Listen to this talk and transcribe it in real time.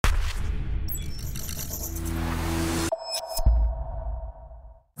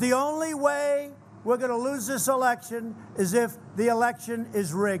The only way we're going to lose this election is if the election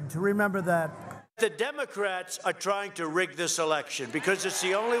is rigged. Remember that. The Democrats are trying to rig this election because it's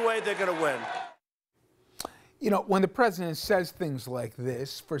the only way they're going to win. You know, when the president says things like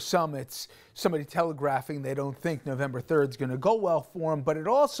this, for some it's somebody telegraphing they don't think November 3rd is going to go well for him, but it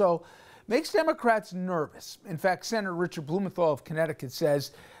also makes Democrats nervous. In fact, Senator Richard Blumenthal of Connecticut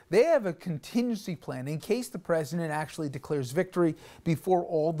says they have a contingency plan in case the president actually declares victory before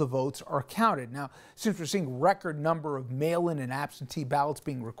all the votes are counted. Now, since we're seeing a record number of mail-in and absentee ballots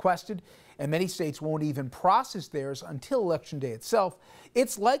being requested, and many states won't even process theirs until Election Day itself,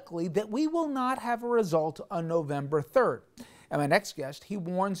 it's likely that we will not have a result on November 3rd. And my next guest, he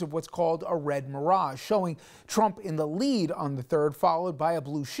warns of what's called a red mirage, showing Trump in the lead on the 3rd, followed by a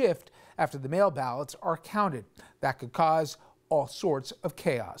blue shift after the mail ballots are counted. That could cause all sorts of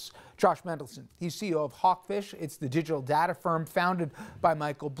chaos. Josh Mendelsohn, he's CEO of Hawkfish. It's the digital data firm founded by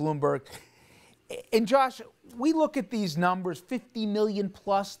Michael Bloomberg. And Josh, we look at these numbers, 50 million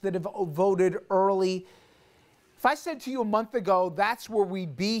plus that have voted early. If I said to you a month ago, that's where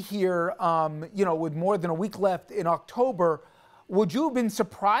we'd be here, you know, with more than a week left in October, would you have been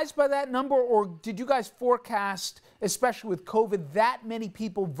surprised by that number, or did you guys forecast, especially with COVID, that many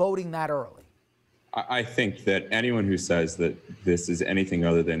people voting that early? I think that anyone who says that this is anything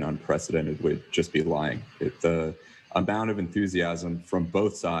other than unprecedented would just be lying. The amount of enthusiasm from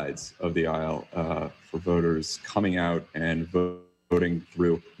both sides of the aisle for voters coming out and voting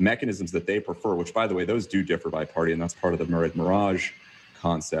through mechanisms that they prefer, which, by the way, those do differ by party, and that's part of the Mirage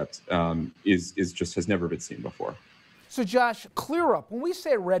concept, is just has never been seen before. So, Josh, clear up. When we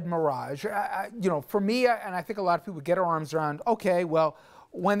say red mirage, you know, for me, and I think a lot of people get our arms around, okay, well,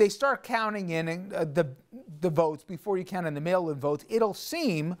 when they start counting in the votes before you count in the mail-in votes, it'll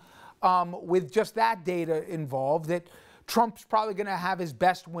seem, with just that data involved, that Trump's probably going to have his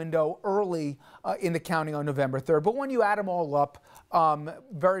best window early in the counting on November 3rd. But when you add them all up,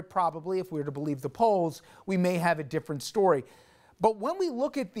 very probably, if we were to believe the polls, we may have a different story. But when we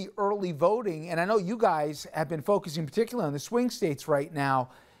look at the early voting, and I know you guys have been focusing particularly on the swing states right now,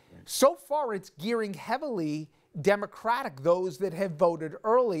 so far it's gearing heavily Democratic, those that have voted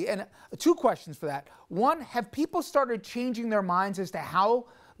early. And two questions for that. One, have people started changing their minds as to how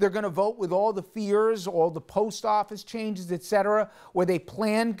they're going to vote with all the fears, all the post office changes, et cetera, where they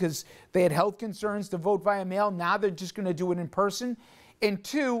planned because they had health concerns to vote via mail? Now they're just going to do it in person. And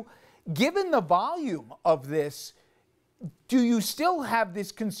two, given the volume of this, do you still have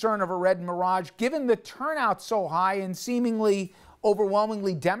this concern of a red mirage, given the turnout so high and seemingly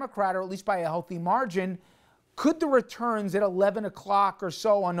overwhelmingly Democrat, or at least by a healthy margin? Could the returns at 11 o'clock or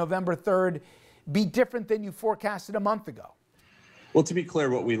so on November 3rd be different than you forecasted a month ago? Well, to be clear,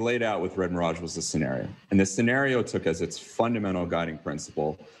 what we laid out with Red Mirage was a scenario. And the scenario took as its fundamental guiding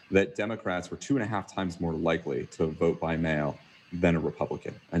principle that Democrats were 2.5 times more likely to vote by mail than a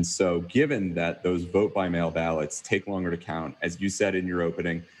Republican. And so given that those vote by mail ballots take longer to count, as you said in your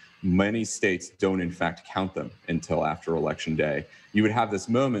opening, many states don't in fact count them until after Election Day. You would have this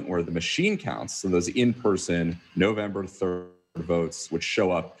moment where the machine counts, so those in-person November 3rd votes would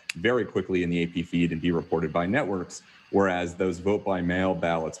show up very quickly in the AP feed and be reported by networks, whereas those vote by mail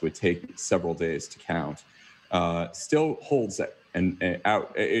ballots would take several days to count. Still holds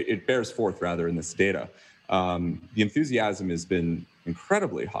it bears forth rather in this data. The enthusiasm has been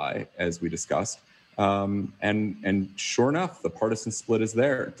incredibly high, as we discussed. And sure enough, the partisan split is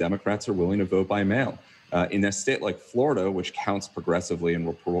there. Democrats are willing to vote by mail. In a state like Florida, which counts progressively and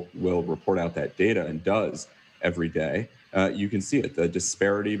will report out that data and does every day, you can see it. The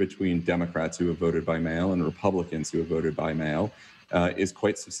disparity between Democrats who have voted by mail and Republicans who have voted by mail is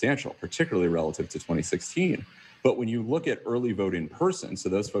quite substantial, particularly relative to 2016. But when you look at early vote in person, so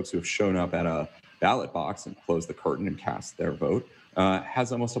those folks who have shown up at a ballot box and closed the curtain and cast their vote,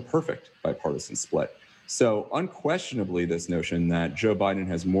 has almost a perfect bipartisan split. So unquestionably, this notion that Joe Biden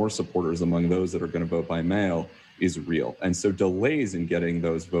has more supporters among those that are going to vote by mail is real. And so delays in getting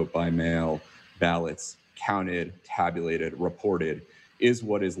those vote by mail ballots counted, tabulated, reported is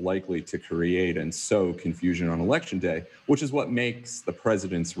what is likely to create and sow confusion on Election Day, which is what makes the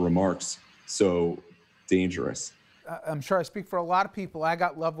president's remarks so dangerous. I'm sure I speak for a lot of people. I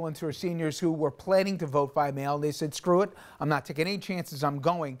got loved ones who are seniors who were planning to vote by mail. They said, screw it, I'm not taking any chances, I'm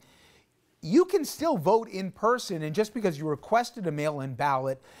going. You can still vote in person, and just because you requested a mail-in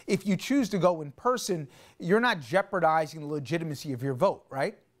ballot, if you choose to go in person, you're not jeopardizing the legitimacy of your vote,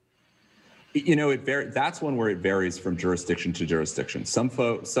 right? You know, that's one where it varies from jurisdiction to jurisdiction. Some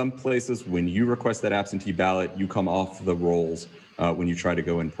places, when you request that absentee ballot, you come off the rolls when you try to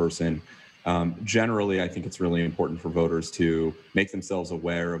go in person. Generally, I think it's really important for voters to make themselves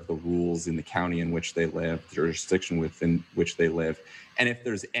aware of the rules in the county in which they live, the jurisdiction within which they live. And if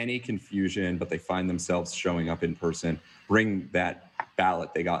there's any confusion, but they find themselves showing up in person, bring that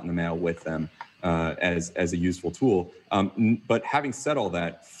ballot they got in the mail with them as a useful tool. But having said all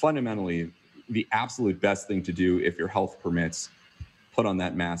that, fundamentally, the absolute best thing to do, if your health permits, put on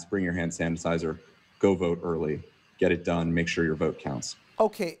that mask, bring your hand sanitizer, go vote early, get it done, make sure your vote counts.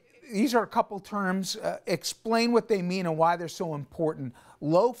 Okay. These are a couple terms. Explain what they mean and why they're so important.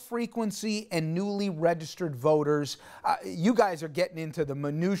 Low frequency and newly registered voters. You guys are getting into the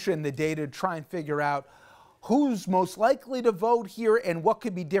minutia and the data to try and figure out who's most likely to vote here and what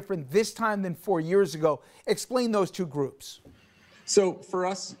could be different this time than 4 years ago. Explain those two groups. So for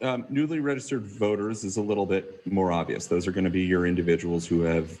us, newly registered voters is a little bit more obvious. Those are going to be your individuals who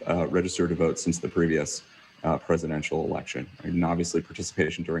have registered to vote since the previous presidential election. And obviously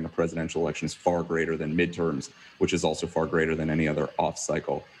participation during a presidential election is far greater than midterms, which is also far greater than any other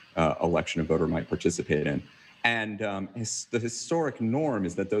off-cycle election a voter might participate in. And the historic norm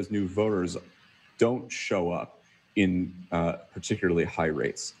is that those new voters don't show up in particularly high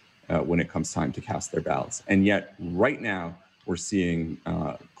rates when it comes time to cast their ballots. And yet right now, we're seeing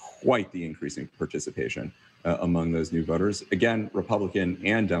quite the increasing participation among those new voters. Again, Republican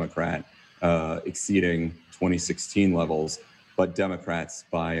and Democrat, exceeding 2016 levels, but Democrats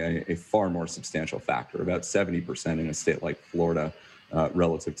by a far more substantial factor, about 70% in a state like Florida,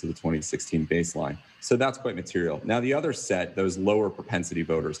 relative to the 2016 baseline. So that's quite material. Now, the other set, those lower propensity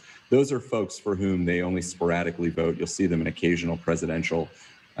voters, those are folks for whom they only sporadically vote. You'll see them in occasional presidential.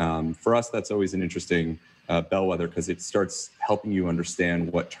 For us, that's always an interesting bellwether because it starts helping you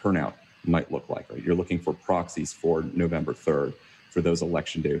understand what turnout might look like. Right? You're looking for proxies for November 3rd for those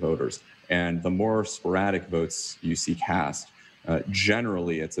election day voters. And the more sporadic votes you see cast,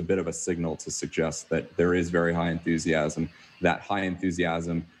 generally it's a bit of a signal to suggest that there is very high enthusiasm. That high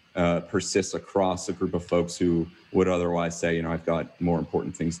enthusiasm persists across a group of folks who would otherwise say, you know, I've got more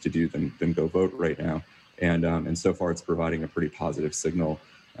important things to do than go vote right now. And so far it's providing a pretty positive signal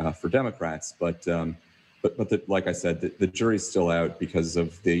for Democrats. But like I said, the jury's still out because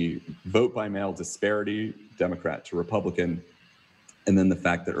of the vote by mail disparity, Democrat to Republican, and then the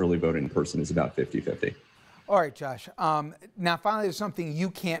fact that early voting in person is about 50-50. All right, Josh. Now, finally, there's something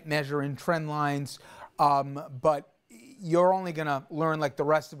you can't measure in trend lines, but you're only going to learn, like the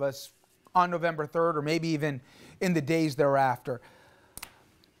rest of us, on November 3rd or maybe even in the days thereafter.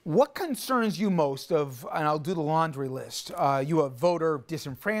 What concerns you most of, and I'll do the laundry list, you have voter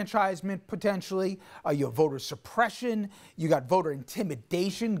disenfranchisement potentially, you have voter suppression, you got voter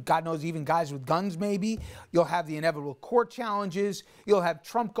intimidation, God knows even guys with guns maybe, you'll have the inevitable court challenges, you'll have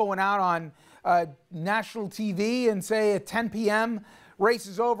Trump going out on national TV and say at 10 p.m., race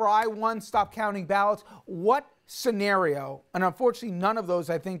is over, I won, stop counting ballots. What scenario, and unfortunately none of those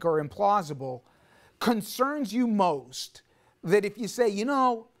I think are implausible, concerns you most that if you say, you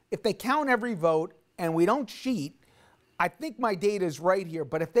know, if they count every vote and we don't cheat, I think my data is right here,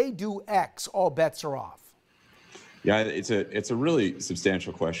 but if they do X, all bets are off? Yeah, it's a really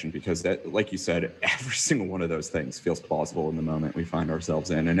substantial question because, that, like you said, every single one of those things feels plausible in the moment we find ourselves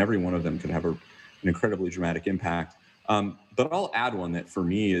in, and every one of them can have an incredibly dramatic impact. But I'll add one that for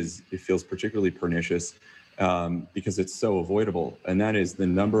me it feels particularly pernicious because it's so avoidable, and that is the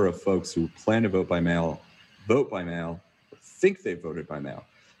number of folks who plan to vote by mail, think they've voted by mail,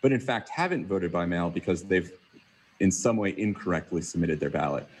 but in fact haven't voted by mail because they've in some way incorrectly submitted their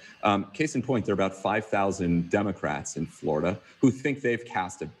ballot. Case in point, there are about 5,000 Democrats in Florida who think they've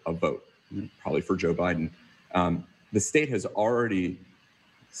cast a vote, probably for Joe Biden. The state has already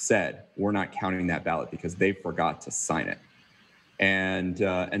said, we're not counting that ballot because they forgot to sign it.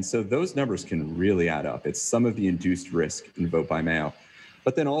 And so those numbers can really add up. It's some of the induced risk in vote by mail.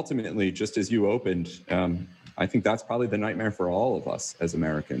 But then ultimately, just as you opened, I think that's probably the nightmare for all of us as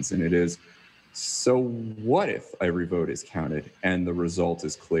Americans. And it is, so what if every vote is counted and the result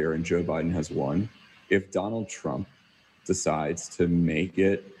is clear and Joe Biden has won? If Donald Trump decides to make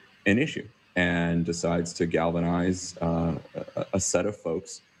it an issue and decides to galvanize a set of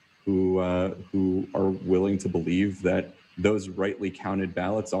folks who are willing to believe that those rightly counted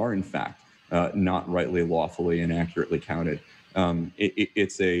ballots are in fact not rightly, lawfully, and accurately counted.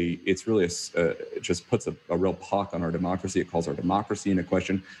 It's really it just puts a real pock on our democracy. It calls our democracy into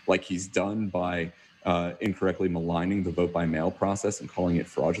question, like he's done by incorrectly maligning the vote by mail process and calling it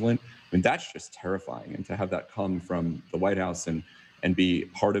fraudulent. I mean, that's just terrifying. And to have that come from the White House and be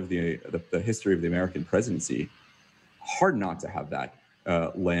part of the history of the American presidency, hard not to have that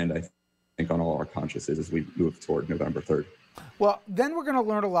land, I think, on all our consciences as we move toward November 3rd. Well, then we're going to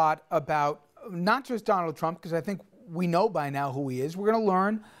learn a lot about not just Donald Trump, because I think we know by now who he is. We're going to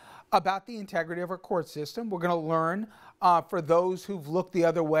learn about the integrity of our court system. We're going to learn for those who've looked the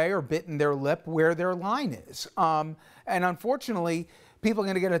other way or bitten their lip where their line is. And unfortunately, people are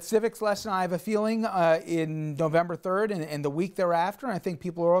going to get a civics lesson, I have a feeling, in November 3rd and the week thereafter. And I think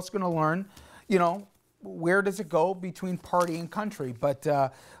people are also going to learn, you know, where does it go between party and country? But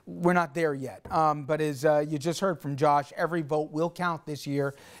we're not there yet. But as you just heard from Josh, every vote will count this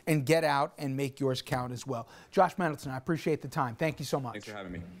year, and get out and make yours count as well. Josh Mendelsohn, I appreciate the time. Thank you so much. Thanks for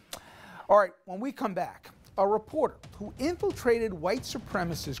having me. All right, when we come back, a reporter who infiltrated white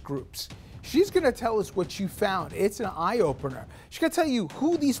supremacist groups. She's going to tell us what she found. It's an eye-opener. She's going to tell you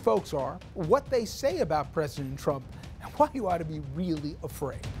who these folks are, what they say about President Trump, and why you ought to be really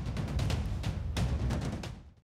afraid.